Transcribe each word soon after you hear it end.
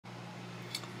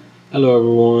Hello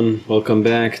everyone, welcome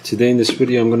back. Today in this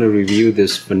video I'm going to review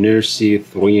this Fnirsi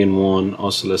 3-in-1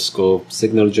 oscilloscope,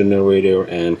 signal generator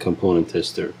and component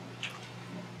tester.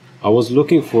 I was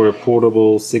looking for a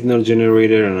portable signal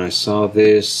generator and I saw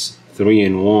this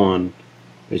 3-in-1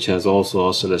 which has also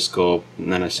oscilloscope,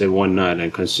 and I said why not,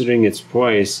 and considering its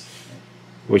price,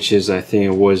 which is I think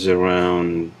it was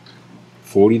around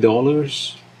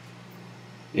 $40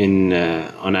 in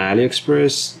on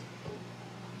AliExpress,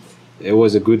 it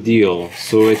was a good deal.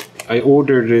 So I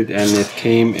ordered it and it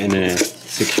came in a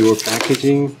secure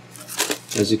packaging,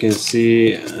 as you can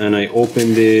see, and I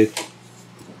opened it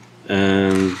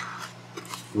and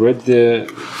read the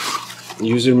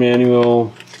user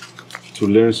manual to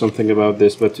learn something about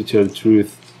this, but to tell the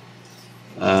truth,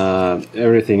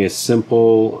 everything is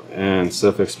simple and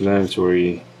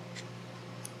self-explanatory.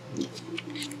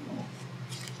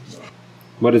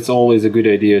 But it's always a good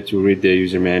idea to read the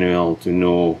user manual to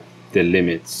know the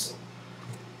limits.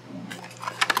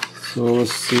 So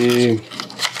let's see.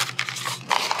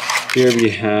 Here we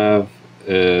have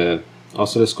an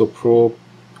oscilloscope probe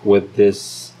with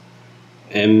this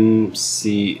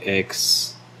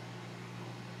MCX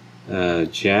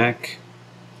jack,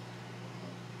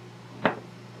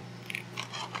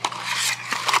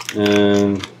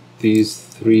 and these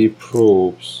three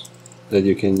probes that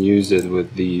you can use it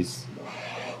with these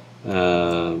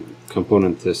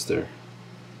component tester.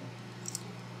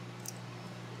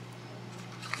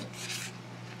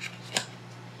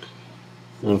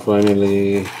 And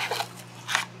finally,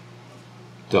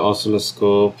 the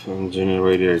oscilloscope and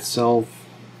generator itself.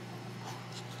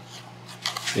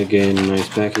 Again, nice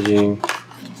packaging.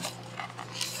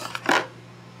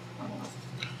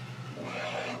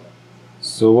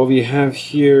 So what we have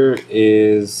here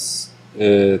is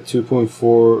a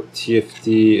 2.4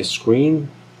 TFT screen,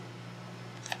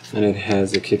 and it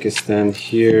has a kickstand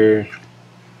here.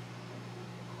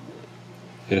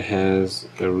 It has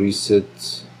a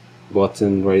reset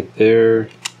button right there,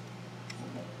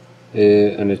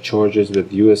 and it charges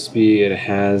with USB. It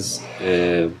has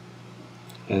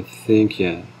I think,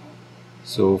 yeah,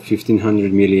 so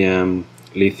 1500 milliamp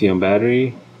lithium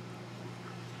battery.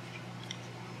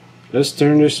 Let's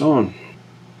turn this on.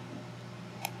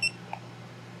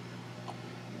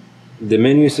 The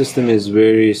menu system is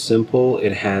very simple.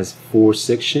 It has 4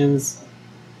 sections: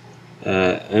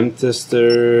 M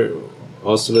tester,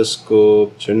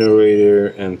 oscilloscope, generator,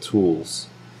 and tools.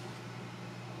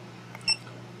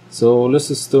 So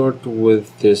let's start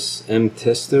with this M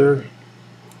tester.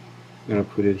 I'm gonna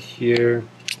put it here.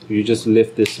 You just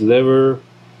lift this lever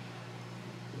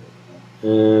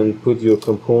and put your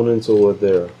components over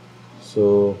there.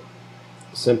 So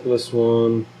the simplest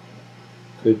one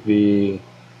could be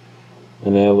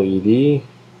an LED.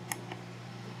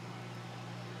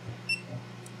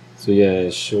 So yeah,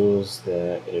 it shows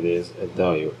that it is a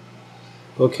diode.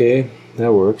 Okay,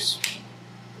 that works.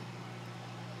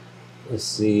 Let's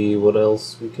see what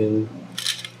else we can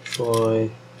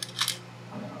try.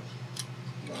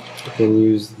 We can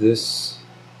use this.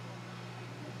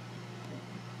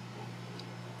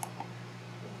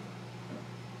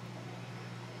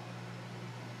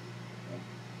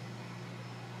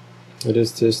 It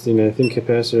is testing. I think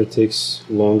capacitor takes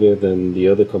longer than the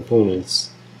other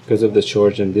components because of the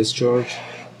charge and discharge.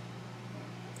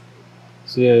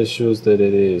 So yeah, it shows that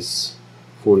it is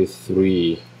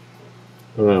 43,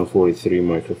 around 43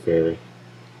 microfarad,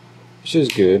 which is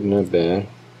good, not bad.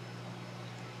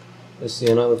 Let's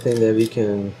see, another thing that we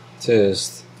can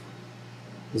test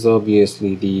is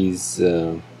obviously these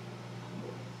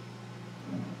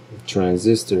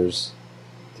transistors,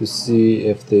 to see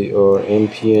if they are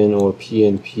NPN or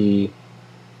PNP.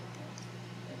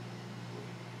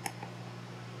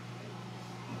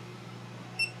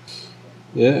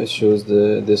 Yeah, it shows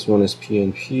this one is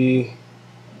PNP.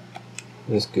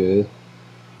 That's good.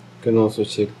 You can also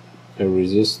check a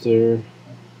resistor.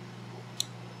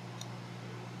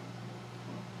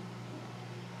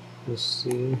 Let's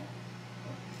see.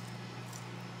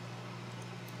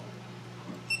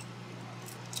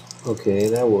 Okay,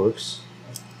 that works.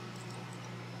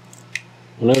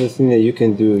 Another thing that you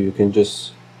can do, you can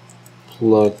just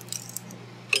plug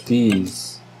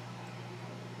these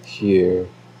here,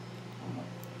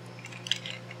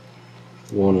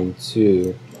 1 and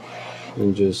 2,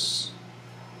 and just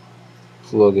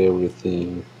plug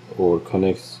everything or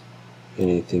connect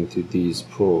anything to these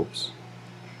probes.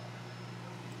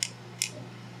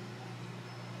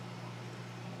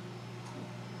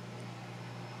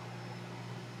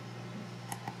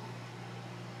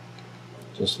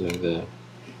 Just like that.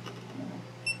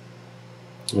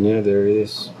 And yeah, there it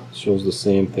is. It shows the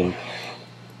same thing.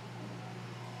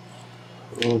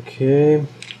 Okay,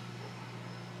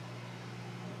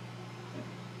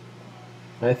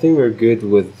 I think we're good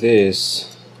with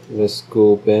this. Let's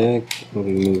go back and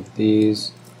remove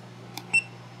these.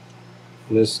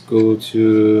 Let's go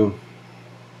to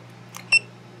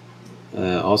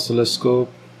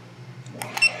oscilloscope.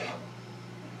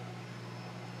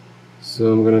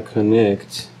 So I'm gonna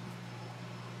connect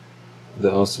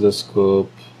the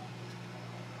oscilloscope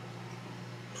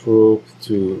probe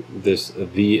to this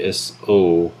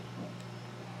VSO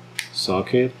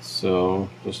socket. So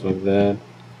just like that.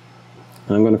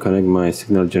 I'm gonna connect my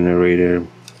signal generator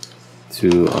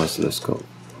to oscilloscope.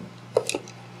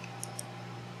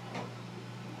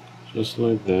 Just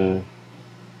like that.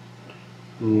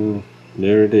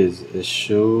 There it is. It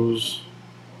shows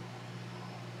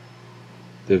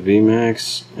the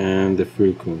Vmax and the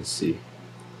frequency.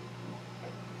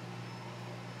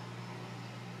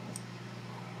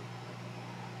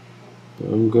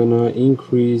 I'm gonna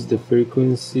increase the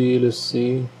frequency, let's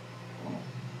see,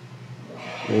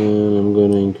 and I'm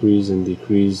gonna increase and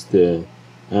decrease the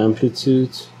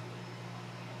amplitude.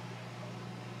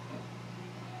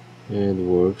 It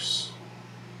works.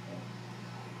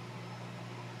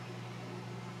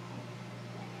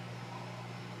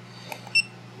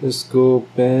 Let's go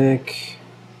back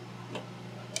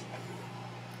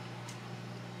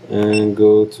and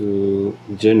go to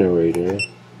generator.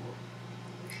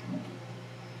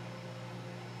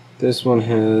 This one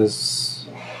has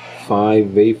 5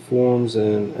 waveforms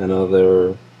and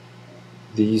another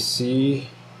DC,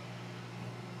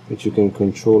 which you can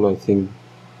control, I think,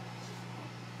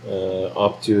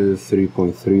 up to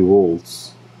 3.3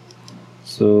 volts.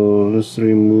 So let's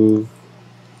remove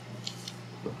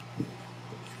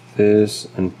this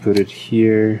and put it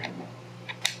here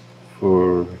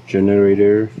for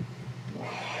generator,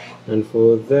 and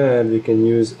for that we can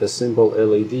use a simple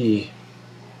LED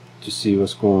to see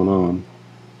what's going on.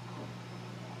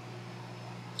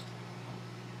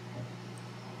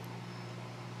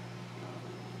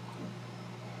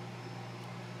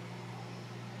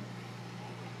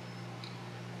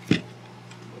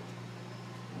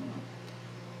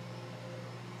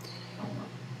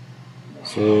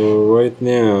 So right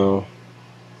now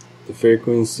the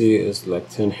frequency is like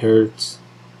 10 Hertz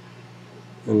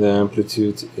and the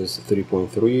amplitude is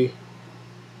 3.3.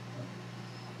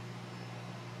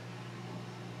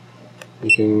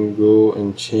 You can go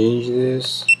and change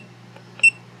this.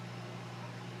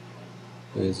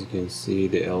 As you can see,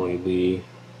 the LED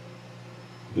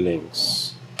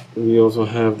blinks. We also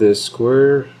have the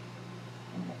square,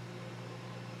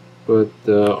 but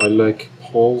I like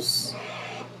pulse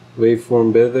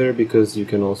waveform better because you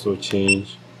can also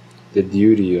change the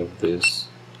duty of this.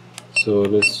 So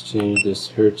let's change this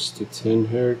Hertz to 10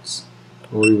 Hertz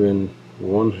or even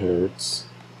 1 Hertz,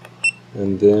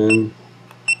 and then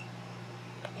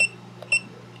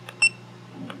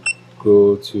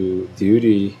go to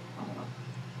duty.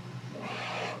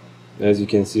 As you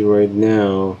can see right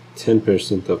now,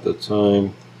 10% of the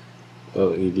time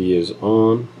LED is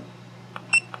on.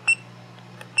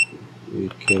 We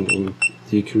can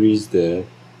decrease that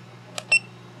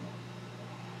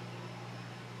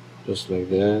just like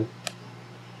that,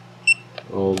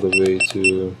 all the way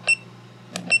to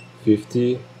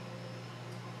 50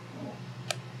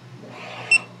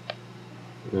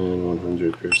 and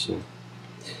 100%.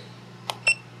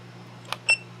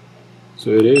 So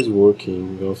it is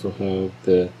working. We also have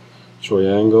the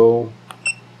triangle,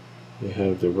 we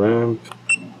have the ramp,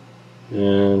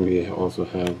 and we also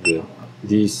have the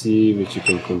DC, which you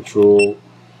can control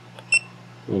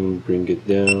and bring it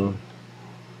down.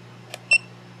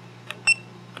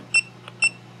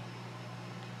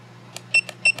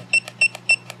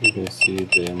 You can see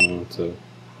the amount of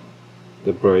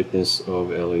the brightness of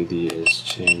LED is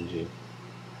changing.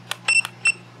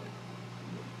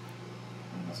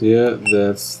 So yeah,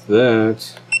 that's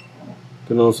that. You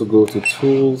can also go to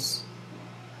tools,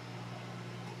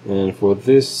 and for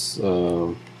this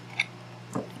on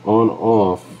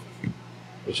off,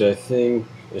 which I think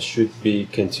it should be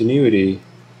continuity,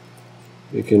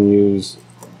 you can use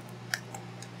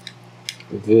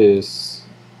this.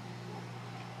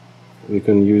 We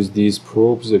can use these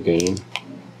probes again.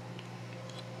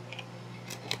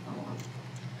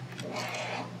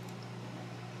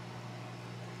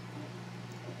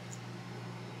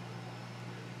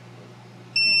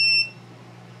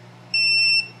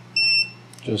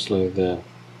 Just like that.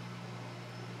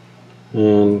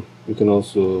 And you can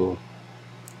also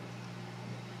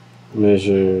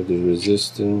measure the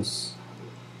resistance.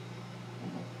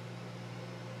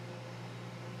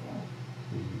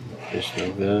 Just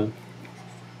like that.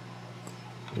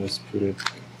 Let's put it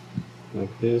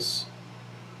like this.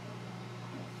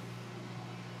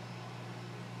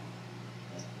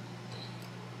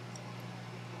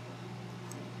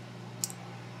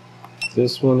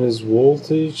 This one is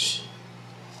voltage.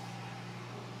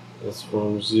 That's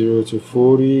from 0 to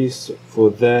 40. So for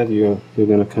that, you're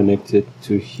gonna connect it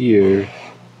to here.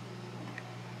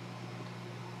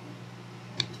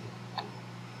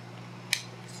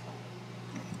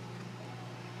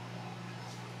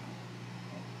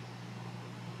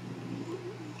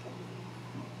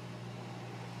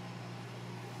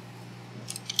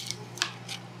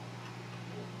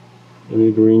 Let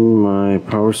me bring my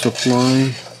power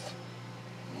supply.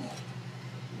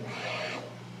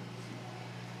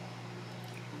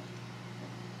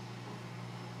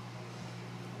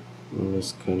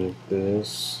 Let's connect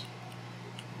this.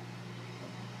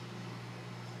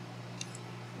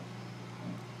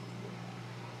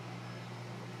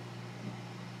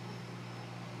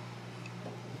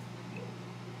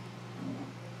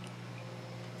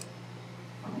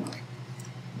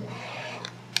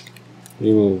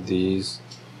 Remove these.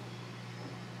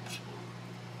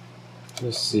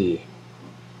 Let's see.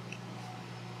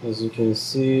 As you can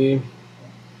see,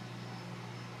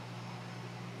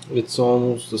 it's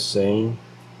almost the same.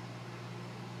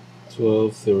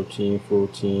 12, 13,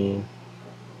 14,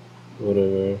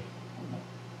 whatever.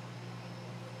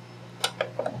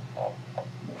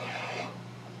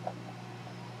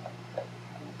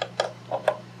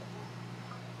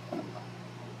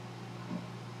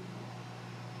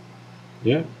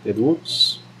 Yeah, it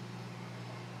works.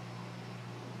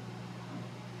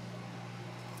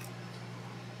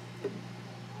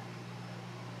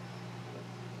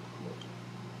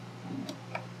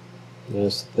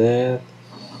 There's that.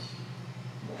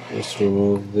 Let's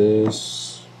remove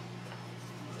this.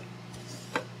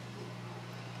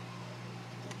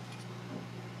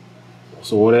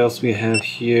 So what else we have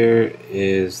here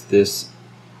is this,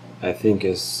 I think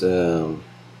is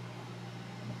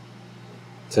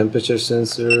temperature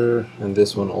sensor, and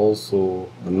this one also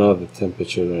another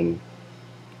temperature and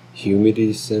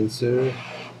humidity sensor.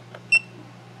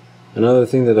 Another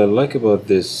thing that I like about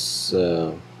this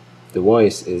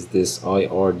device is this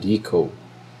IR decode.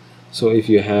 So if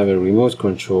you have a remote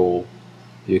control,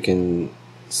 you can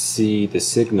see the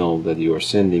signal that you are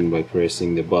sending by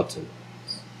pressing the button.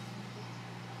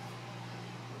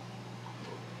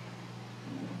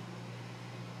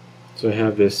 So I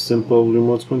have this simple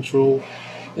remote control.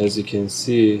 As you can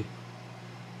see,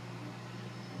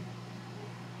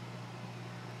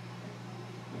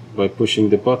 by pushing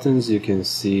the buttons you can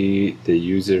see the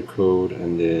user code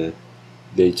and the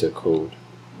data code.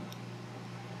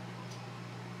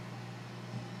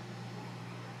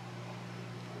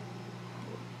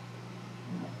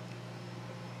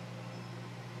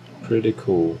 Pretty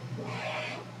cool.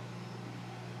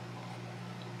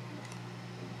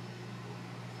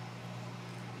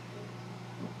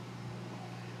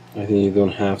 I think you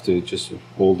don't have to just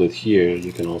hold it here,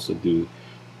 you can also do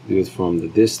it from the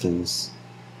distance,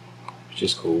 which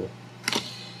is cool.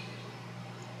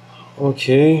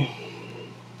 Okay,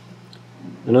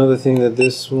 another thing that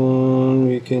this one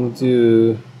we can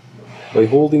do, by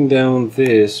holding down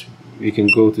this we can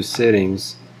go to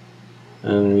settings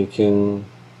and we can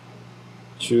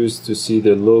choose to see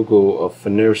the logo of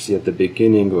Fnirsi at the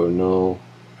beginning or no.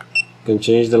 You can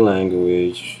change the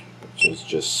language, which is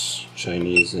just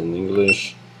Chinese and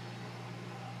English.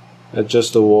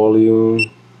 Adjust the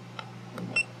volume.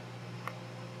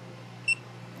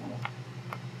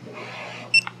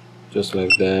 Just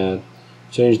like that.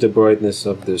 Change the brightness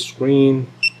of the screen.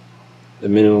 The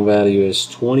minimum value is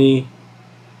 20,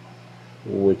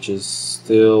 which is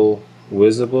still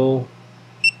visible.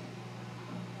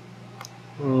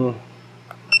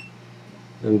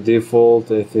 And default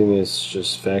I think is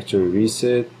just factory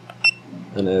reset.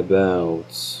 And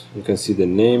about, you can see the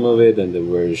name of it and the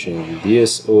version,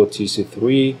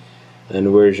 DSO-TC3, and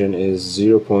version is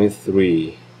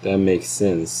 0.3. That makes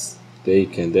sense. They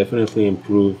can definitely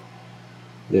improve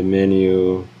the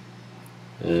menu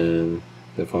and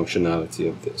the functionality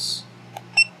of this.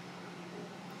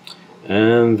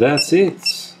 And that's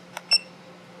it.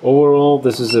 Overall,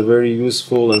 this is a very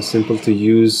useful and simple to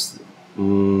use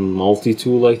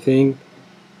multi-tool, I think.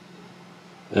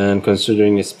 And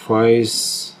considering its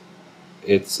price,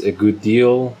 it's a good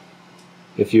deal.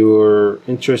 If you're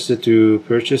interested to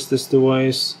purchase this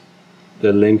device,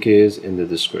 the link is in the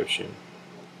description.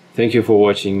 Thank you for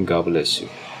watching. God bless you.